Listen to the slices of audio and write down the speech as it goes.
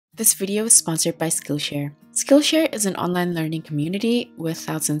This video is sponsored by Skillshare. Skillshare is an online learning community with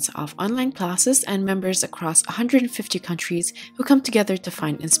thousands of online classes and members across 150 countries who come together to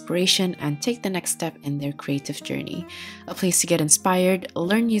find inspiration and take the next step in their creative journey. A place to get inspired,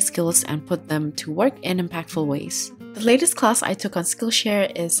 learn new skills, and put them to work in impactful ways. The latest class I took on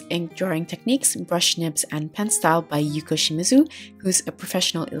Skillshare is Ink Drawing Techniques, Brush Nibs, and Pen Style by Yuko Shimizu, who's a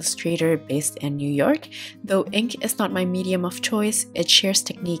professional illustrator based in New York. Though ink is not my medium of choice, it shares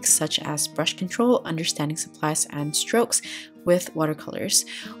techniques such as brush control, understanding supplies, and strokes with watercolors.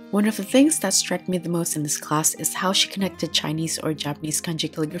 One of the things that struck me the most in this class is how she connected Chinese or Japanese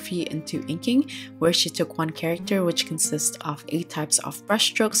kanji calligraphy into inking, where she took one character which consists of 8 types of brush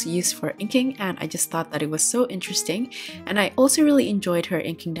strokes used for inking, and I just thought that it was so interesting. And I also really enjoyed her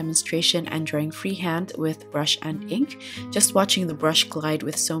inking demonstration and drawing freehand with brush and ink. Just watching the brush glide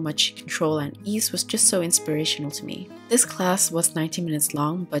with so much control and ease was just so inspirational to me. This class was 90 minutes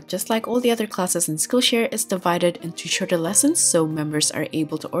long, but just like all the other classes in Skillshare, it's divided into shorter lessons so members are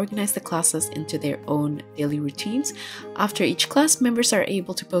able to organize the classes into their own daily routines. After each class, members are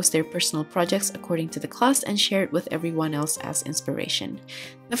able to post their personal projects according to the class and share it with everyone else as inspiration.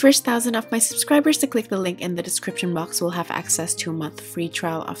 The first 1,000 of my subscribers to click the link in the description box will have access to a month free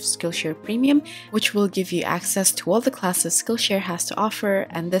trial of Skillshare Premium, which will give you access to all the classes Skillshare has to offer,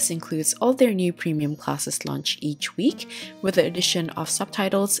 and this includes all their new premium classes launch each week, with the addition of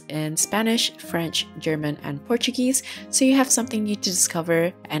subtitles in Spanish, French, German, and Portuguese, so you have something new to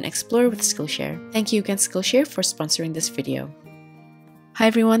discover and explore with Skillshare. Thank you again, Skillshare, for sponsoring this video. Hi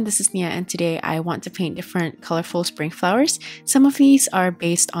everyone, this is Nia, and today I want to paint different colorful spring flowers. Some of these are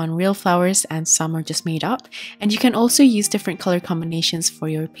based on real flowers and some are just made up. And you can also use different color combinations for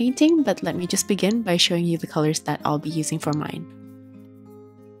your painting, but let me just begin by showing you the colors that I'll be using for mine.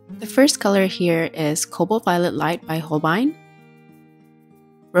 The first color here is Cobalt Violet Light by Holbein,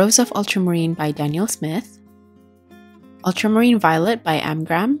 Rose of Ultramarine by Daniel Smith, Ultramarine Violet by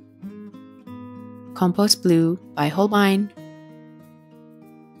Amgram, Compost Blue by Holbein.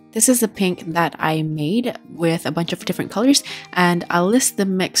 This is a pink that I made with a bunch of different colors, and I'll list the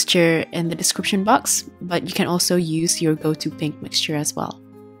mixture in the description box, but you can also use your go-to pink mixture as well.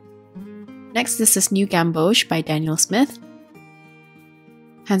 Next, this is New Gamboge by Daniel Smith,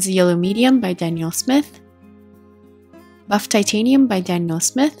 Hansa Yellow Medium by Daniel Smith, Buff Titanium by Daniel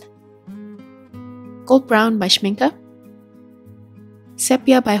Smith, Gold Brown by Schmincke,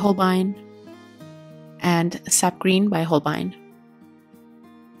 Sepia by Holbein, and Sap Green by Holbein.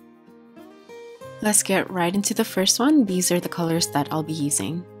 Let's get right into the first one. These are the colors that I'll be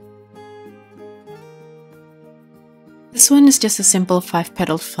using. This one is just a simple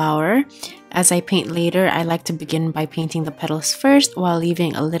 5-petaled flower. As I paint later, I like to begin by painting the petals first while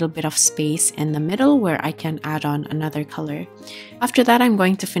leaving a little bit of space in the middle where I can add on another color. After that, I'm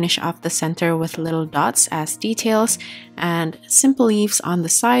going to finish off the center with little dots as details and simple leaves on the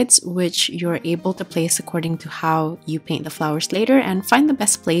sides, which you're able to place according to how you paint the flowers later, and find the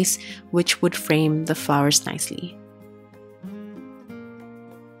best place which would frame the flowers nicely.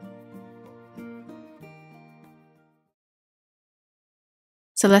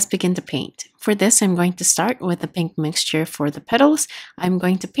 So let's begin to paint. For this, I'm going to start with the pink mixture for the petals. I'm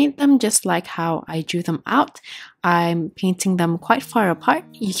going to paint them just like how I drew them out. I'm painting them quite far apart.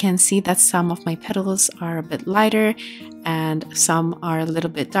 You can see that some of my petals are a bit lighter and some are a little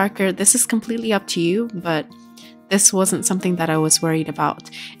bit darker. This is completely up to you, but this wasn't something that I was worried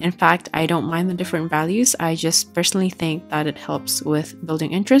about. In fact, I don't mind the different values. I just personally think that it helps with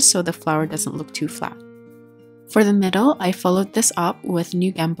building interest so the flower doesn't look too flat. For the middle, I followed this up with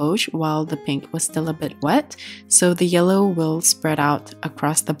New Gamboge while the pink was still a bit wet, so the yellow will spread out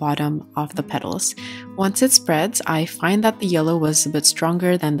across the bottom of the petals. Once it spreads, I find that the yellow was a bit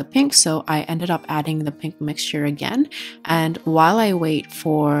stronger than the pink, so I ended up adding the pink mixture again. And while I wait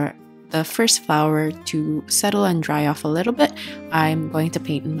for the first flower to settle and dry off a little bit, I'm going to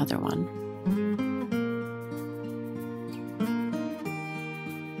paint another one.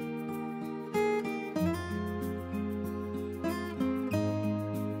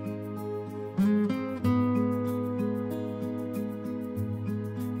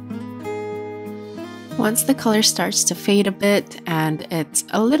 Once the color starts to fade a bit and it's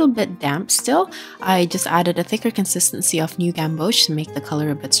a little bit damp still, I just added a thicker consistency of New Gamboge to make the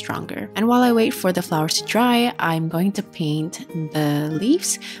color a bit stronger. And while I wait for the flowers to dry, I'm going to paint the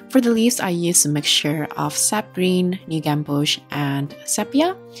leaves. For the leaves, I use a mixture of Sap Green, New Gamboge, and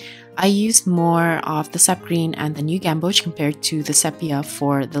Sepia. I used more of the Sap Green and the New Gamboge compared to the Sepia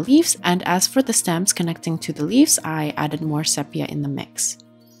for the leaves, and as for the stems connecting to the leaves, I added more Sepia in the mix.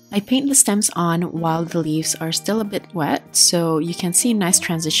 I paint the stems on while the leaves are still a bit wet, so you can see a nice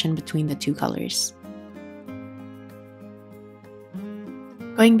transition between the two colors.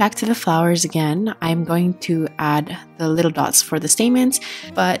 Going back to the flowers again, I'm going to add the little dots for the stamens,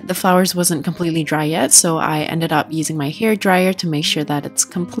 but the flowers wasn't completely dry yet, so I ended up using my hair dryer to make sure that it's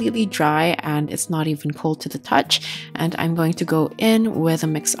completely dry and it's not even cold to the touch. And I'm going to go in with a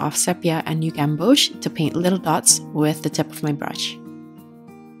mix of sepia and new gamboge to paint little dots with the tip of my brush.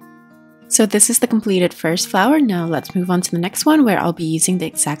 So this is the completed first flower. Now let's move on to the next one where I'll be using the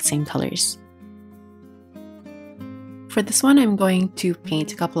exact same colors. For this one, I'm going to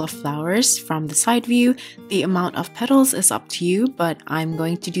paint a couple of flowers from the side view. The amount of petals is up to you, but I'm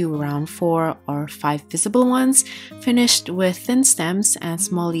going to do around 4 or 5 visible ones, finished with thin stems and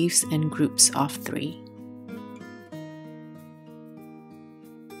small leaves in groups of 3.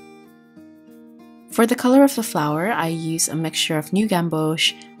 For the color of the flower, I use a mixture of new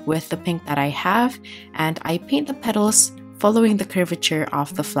gamboge with the pink that I have, and I paint the petals following the curvature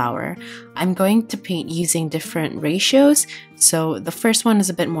of the flower. I'm going to paint using different ratios, so the first one is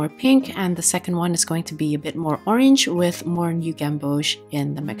a bit more pink and the second one is going to be a bit more orange with more new gamboge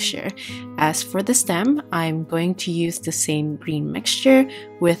in the mixture. As for the stem, I'm going to use the same green mixture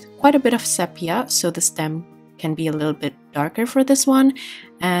with quite a bit of sepia, so the stem can be a little bit darker for this one,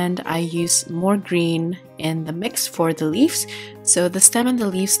 and I use more green in the mix for the leaves, so the stem and the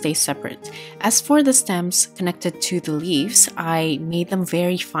leaves stay separate. As for the stems connected to the leaves, I made them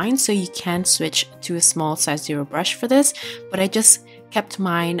very fine, so you can switch to a small size 0 brush for this, but I just kept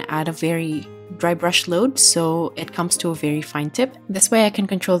mine at a very dry brush load, so it comes to a very fine tip. This way I can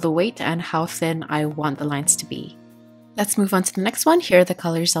control the weight and how thin I want the lines to be. Let's move on to the next one. Here are the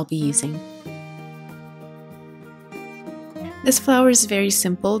colors I'll be using. This flower is very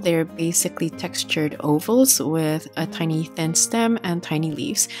simple. They're basically textured ovals with a tiny thin stem and tiny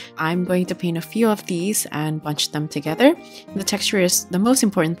leaves. I'm going to paint a few of these and bunch them together. The texture is the most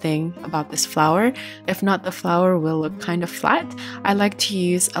important thing about this flower. If not, the flower will look kind of flat. I like to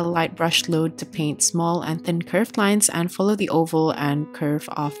use a light brush load to paint small and thin curved lines and follow the oval and curve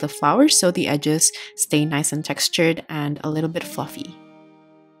of the flower so the edges stay nice and textured and a little bit fluffy.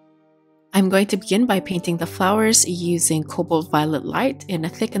 I'm going to begin by painting the flowers using Cobalt Violet Light in a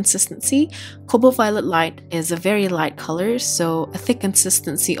thick consistency. Cobalt Violet Light is a very light color, so a thick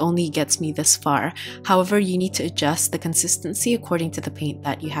consistency only gets me this far. However, you need to adjust the consistency according to the paint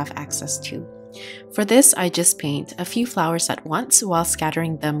that you have access to. For this, I just paint a few flowers at once while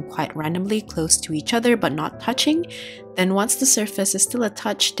scattering them quite randomly close to each other but not touching. Then once the surface is still a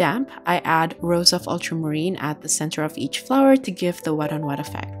touch damp, I add rows of ultramarine at the center of each flower to give the wet on wet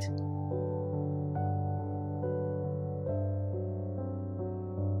effect.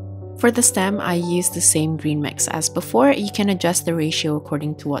 For the stem, I use the same green mix as before. You can adjust the ratio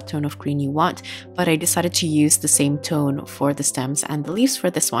according to what tone of green you want, but I decided to use the same tone for the stems and the leaves for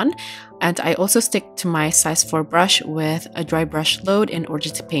this one. And I also stick to my size 4 brush with a dry brush load in order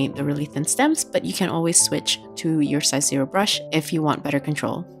to paint the really thin stems, but you can always switch to your size 0 brush if you want better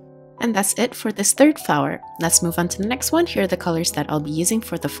control. And that's it for this third flower. Let's move on to the next one. Here are the colors that I'll be using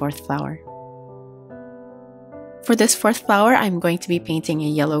for the fourth flower. For this fourth flower, I'm going to be painting a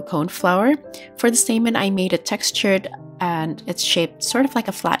yellow cone flower. For the stamen, I made it textured and it's shaped sort of like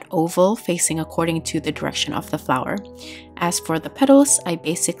a flat oval facing according to the direction of the flower. As for the petals, I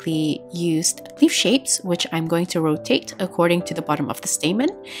basically used leaf shapes, which I'm going to rotate according to the bottom of the stamen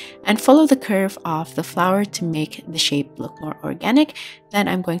and follow the curve of the flower to make the shape look more organic. Then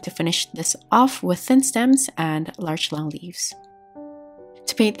I'm going to finish this off with thin stems and large long leaves.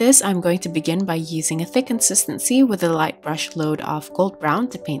 To paint this, I'm going to begin by using a thick consistency with a light brush load of gold brown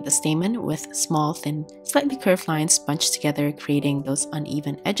to paint the stamen with small, thin, slightly curved lines bunched together, creating those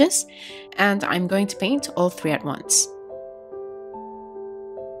uneven edges. And I'm going to paint all 3 at once.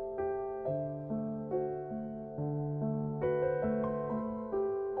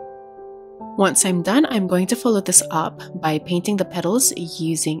 Once I'm done, I'm going to follow this up by painting the petals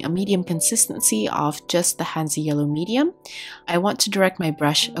using a medium consistency of just the Hansa yellow medium. I want to direct my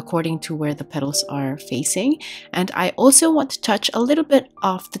brush according to where the petals are facing, and I also want to touch a little bit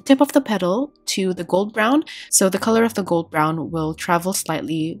of the tip of the petal to the gold brown, so the color of the gold brown will travel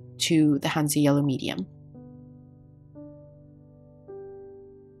slightly to the Hansa yellow medium.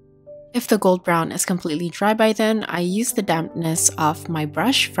 If the gold brown is completely dry by then, I use the dampness of my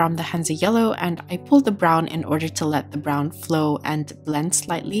brush from the Hansa yellow and I pull the brown in order to let the brown flow and blend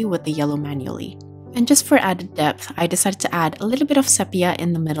slightly with the yellow manually. And just for added depth, I decided to add a little bit of sepia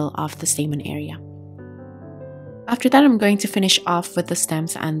in the middle of the stamen area. After that, I'm going to finish off with the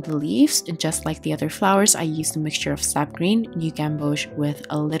stems and the leaves. And just like the other flowers, I used a mixture of Sap Green, New Gamboge with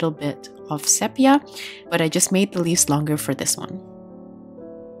a little bit of Sepia, but I just made the leaves longer for this one.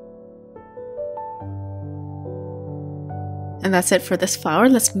 And that's it for this flower.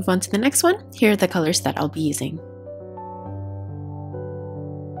 Let's move on to the next one. Here are the colors that I'll be using.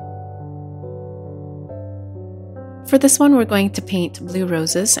 For this one, we're going to paint blue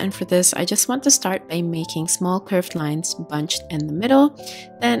roses, and for this, I just want to start by making small curved lines bunched in the middle.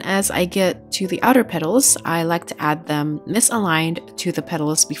 Then as I get to the outer petals, I like to add them misaligned to the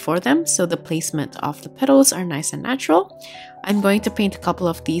petals before them, so the placement of the petals are nice and natural. I'm going to paint a couple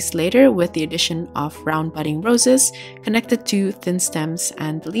of these later with the addition of round budding roses connected to thin stems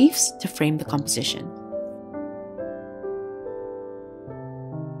and leaves to frame the composition.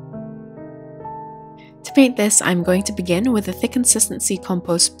 To paint this, I'm going to begin with a thick consistency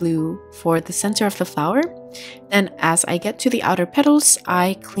compost blue for the center of the flower. Then as I get to the outer petals,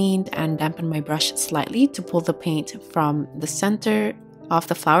 I cleaned and dampened my brush slightly to pull the paint from the center of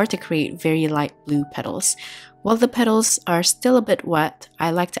the flower to create very light blue petals. While the petals are still a bit wet,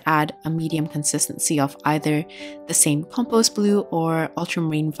 I like to add a medium consistency of either the same compost blue or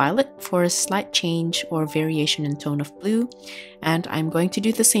Ultramarine Violet for a slight change or variation in tone of blue. And I'm going to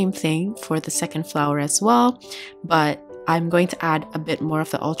do the same thing for the second flower as well, but I'm going to add a bit more of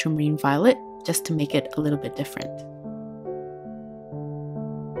the Ultramarine Violet just to make it a little bit different.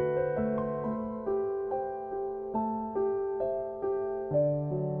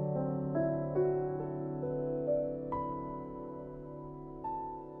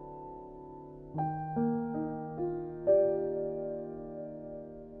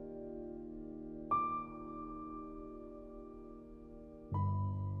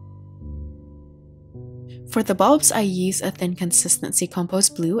 For the bulbs, I use a thin consistency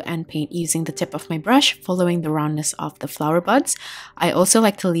compost blue and paint using the tip of my brush, following the roundness of the flower buds. I also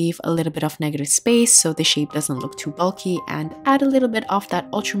like to leave a little bit of negative space so the shape doesn't look too bulky, and add a little bit of that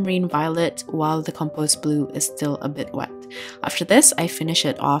Ultramarine Violet while the compost blue is still a bit wet. After this, I finish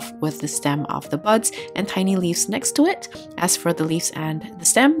it off with the stem of the buds and tiny leaves next to it. As for the leaves and the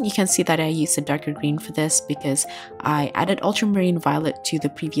stem, you can see that I used a darker green for this because I added Ultramarine Violet to the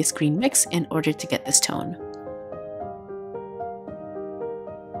previous green mix in order to get this tone.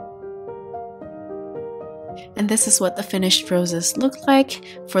 And this is what the finished roses look like.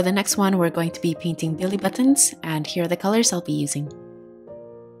 For the next one, we're going to be painting belly buttons, and here are the colors I'll be using.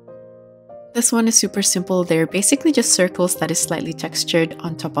 This one is super simple. They're basically just circles that is slightly textured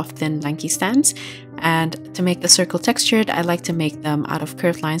on top of thin lanky stands. And to make the circle textured, I like to make them out of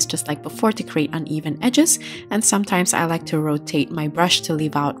curved lines just like before to create uneven edges. And sometimes I like to rotate my brush to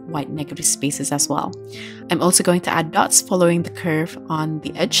leave out white negative spaces as well. I'm also going to add dots following the curve on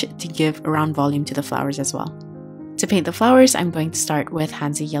the edge to give a round volume to the flowers as well. To paint the flowers, I'm going to start with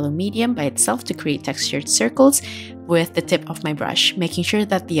Hansa Yellow Medium by itself to create textured circles with the tip of my brush, making sure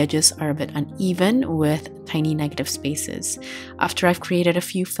that the edges are a bit uneven with tiny negative spaces. After I've created a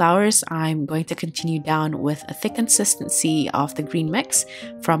few flowers, I'm going to continue down with a thick consistency of the green mix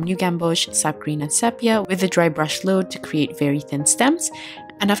from New Gamboge, Sap Green and Sepia with a dry brush load to create very thin stems.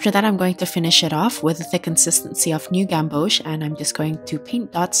 And after that, I'm going to finish it off with a thick consistency of New Gamboge, and I'm just going to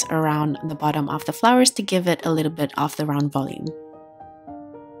paint dots around the bottom of the flowers to give it a little bit of the round volume.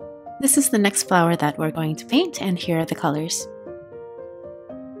 This is the next flower that we're going to paint, and here are the colors.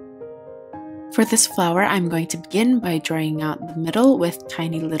 For this flower, I'm going to begin by drawing out the middle with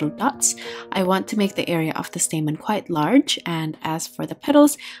tiny little dots. I want to make the area of the stamen quite large, and as for the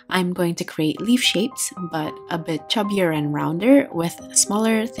petals, I'm going to create leaf shapes, but a bit chubbier and rounder, with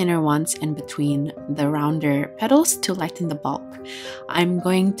smaller, thinner ones in between the rounder petals to lighten the bulk. I'm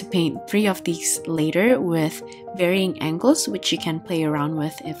going to paint 3 of these later with varying angles, which you can play around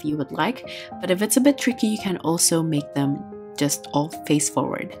with if you would like, but if it's a bit tricky, you can also make them just all face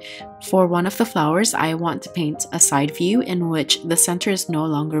forward. For one of the flowers, I want to paint a side view in which the center is no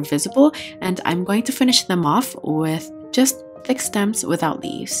longer visible, and I'm going to finish them off with just thick stems without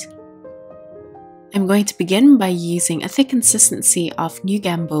leaves. I'm going to begin by using a thick consistency of New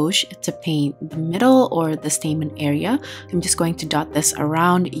Gamboge to paint the middle or the stamen area. I'm just going to dot this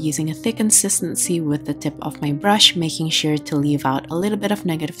around using a thick consistency with the tip of my brush, making sure to leave out a little bit of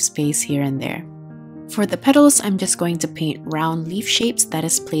negative space here and there. For the petals, I'm just going to paint round leaf shapes that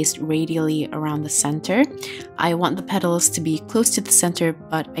is placed radially around the center. I want the petals to be close to the center,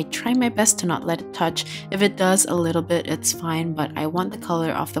 but I try my best to not let it touch. If it does a little bit, it's fine, but I want the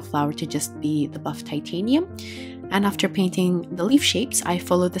color of the flower to just be the buff titanium. And after painting the leaf shapes, I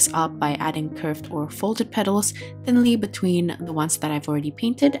follow this up by adding curved or folded petals thinly between the ones that I've already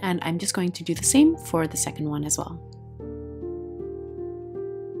painted, and I'm just going to do the same for the second one as well.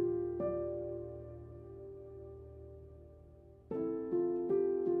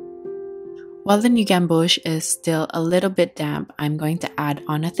 While the new gamboge is still a little bit damp, I'm going to add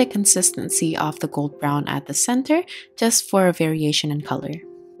on a thick consistency of the gold brown at the center, just for a variation in color.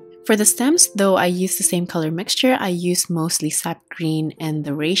 For the stems, though I use the same color mixture, I use mostly sap green in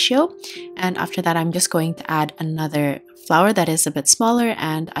the ratio. And after that, I'm just going to add another flower that is a bit smaller,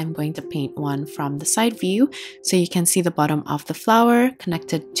 and I'm going to paint one from the side view so you can see the bottom of the flower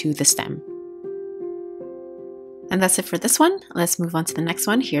connected to the stem. And that's it for this one. Let's move on to the next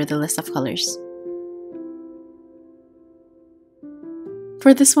one. Here are the list of colors.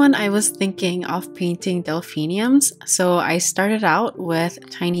 For this one, I was thinking of painting delphiniums, so I started out with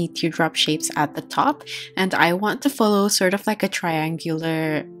tiny teardrop shapes at the top, and I want to follow sort of like a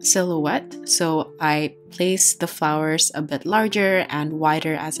triangular silhouette, so I place the flowers a bit larger and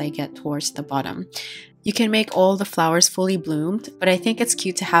wider as I get towards the bottom. You can make all the flowers fully bloomed, but I think it's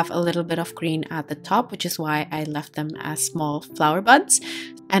cute to have a little bit of green at the top, which is why I left them as small flower buds.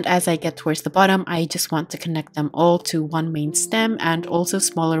 And as I get towards the bottom, I just want to connect them all to one main stem and also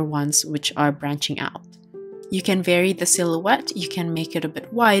smaller ones which are branching out. You can vary the silhouette, you can make it a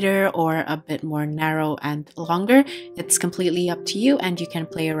bit wider or a bit more narrow and longer. It's completely up to you, and you can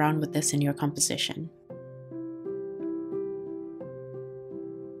play around with this in your composition.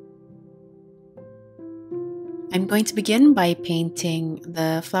 I'm going to begin by painting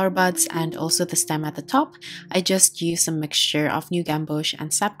the flower buds and also the stem at the top. I just used a mixture of new gamboge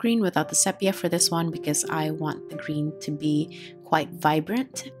and sap green without the sepia for this one because I want the green to be quite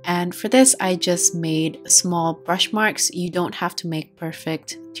vibrant. And for this, I just made small brush marks. You don't have to make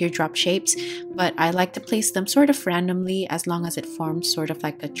perfect teardrop shapes, but I like to place them sort of randomly as long as it forms sort of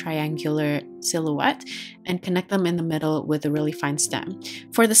like a triangular silhouette, and connect them in the middle with a really fine stem.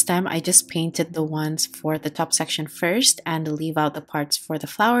 For the stem, I just painted the ones for the top section first and leave out the parts for the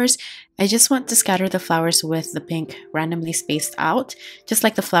flowers. I just want to scatter the flowers with the pink randomly spaced out. Just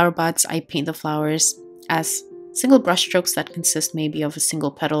like the flower buds, I paint the flowers as single brush strokes that consist maybe of a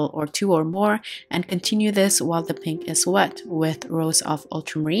single petal or two or more, and continue this while the pink is wet with rows of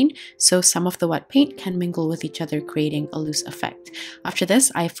ultramarine, so some of the wet paint can mingle with each other, creating a loose effect. After this,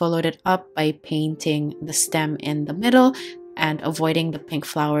 I followed it up by painting the stem in the middle and avoiding the pink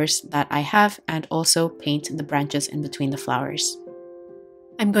flowers that I have, and also paint the branches in between the flowers.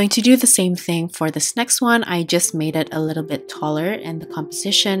 I'm going to do the same thing for this next one. I just made it a little bit taller in the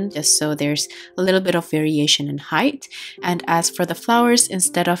composition, just so there's a little bit of variation in height. And as for the flowers,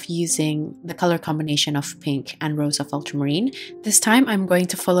 instead of using the color combination of pink and rows of ultramarine, this time I'm going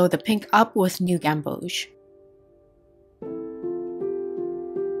to follow the pink up with new gamboge.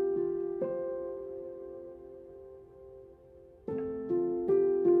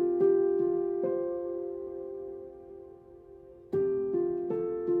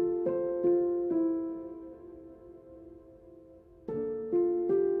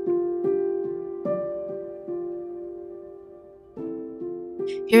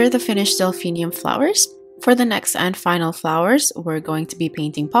 Here are the finished delphinium flowers. For the next and final flowers, we're going to be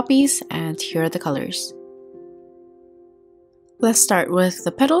painting poppies, and here are the colors. Let's start with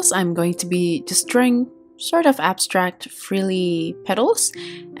the petals. I'm going to be just drawing sort of abstract, frilly petals,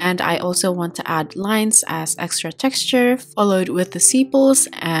 and I also want to add lines as extra texture, followed with the sepals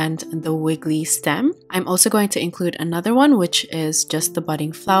and the wiggly stem. I'm also going to include another one, which is just the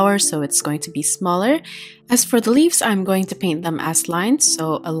budding flower, so it's going to be smaller. As for the leaves, I'm going to paint them as lines,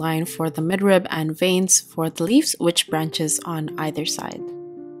 so a line for the midrib and veins for the leaves, which branches on either side.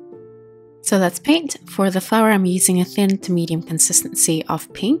 So let's paint. For the flower, I'm using a thin to medium consistency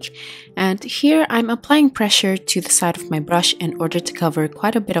of pink, and here I'm applying pressure to the side of my brush in order to cover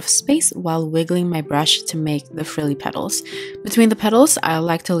quite a bit of space while wiggling my brush to make the frilly petals. Between the petals, I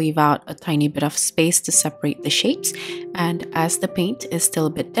like to leave out a tiny bit of space to separate the shapes, and as the paint is still a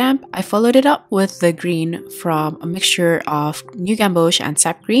bit damp, I followed it up with the green from a mixture of new gamboge and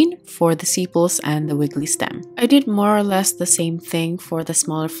sap green for the sepals and the wiggly stem. I did more or less the same thing for the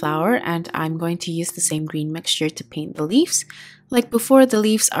smaller flower, and I'm going to use the same green mixture to paint the leaves. Like before, the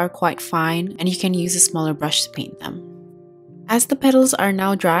leaves are quite fine and you can use a smaller brush to paint them. As the petals are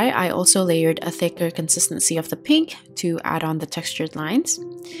now dry, I also layered a thicker consistency of the pink to add on the textured lines.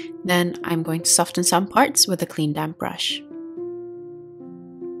 Then I'm going to soften some parts with a clean damp brush.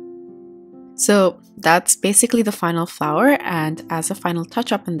 So that's basically the final flower, and as a final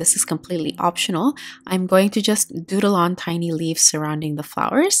touch-up, and this is completely optional, I'm going to just doodle on tiny leaves surrounding the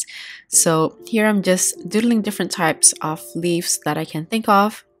flowers. So here I'm just doodling different types of leaves that I can think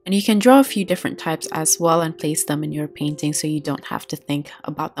of, and you can draw a few different types as well and place them in your painting so you don't have to think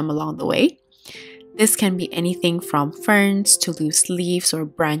about them along the way. This can be anything from ferns to loose leaves or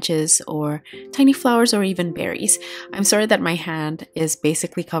branches or tiny flowers or even berries. I'm sorry that my hand is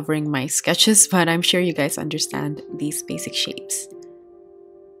basically covering my sketches, but I'm sure you guys understand these basic shapes.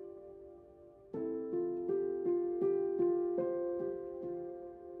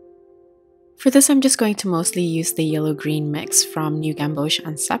 For this, I'm just going to mostly use the yellow-green mix from New Gamboge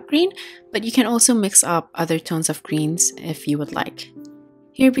and Sap Green, but you can also mix up other tones of greens if you would like.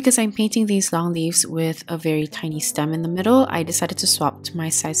 Here, because I'm painting these long leaves with a very tiny stem in the middle, I decided to swap to my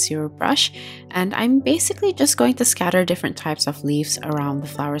size 0 brush, and I'm basically just going to scatter different types of leaves around the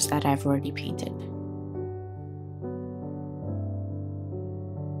flowers that I've already painted.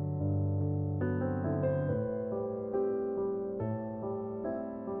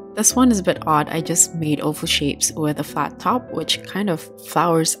 This one is a bit odd. I just made oval shapes with a flat top, which kind of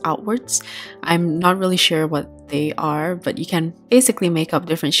flowers outwards. I'm not really sure what they are, but you can basically make up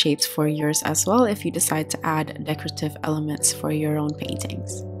different shapes for yours as well if you decide to add decorative elements for your own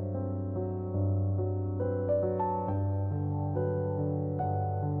paintings.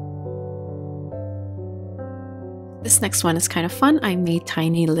 This next one is kind of fun. I made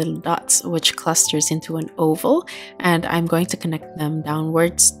tiny little dots which clusters into an oval, and I'm going to connect them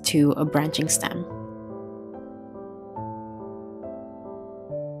downwards to a branching stem.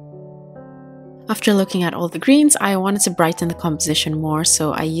 After looking at all the greens, I wanted to brighten the composition more,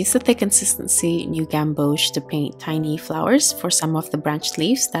 so I used the thick consistency New Gamboge to paint tiny flowers for some of the branched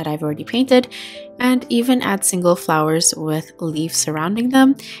leaves that I've already painted, and even add single flowers with leaves surrounding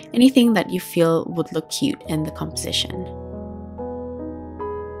them, anything that you feel would look cute in the composition.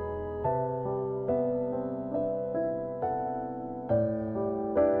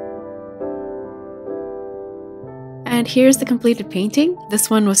 And here's the completed painting. This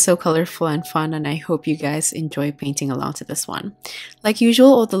one was so colorful and fun, and I hope you guys enjoy painting along to this one. Like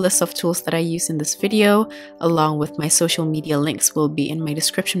usual, all the list of tools that I use in this video, along with my social media links, will be in my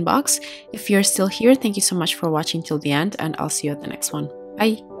description box. If you're still here, thank you so much for watching till the end, and I'll see you at the next one.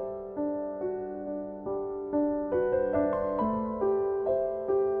 Bye!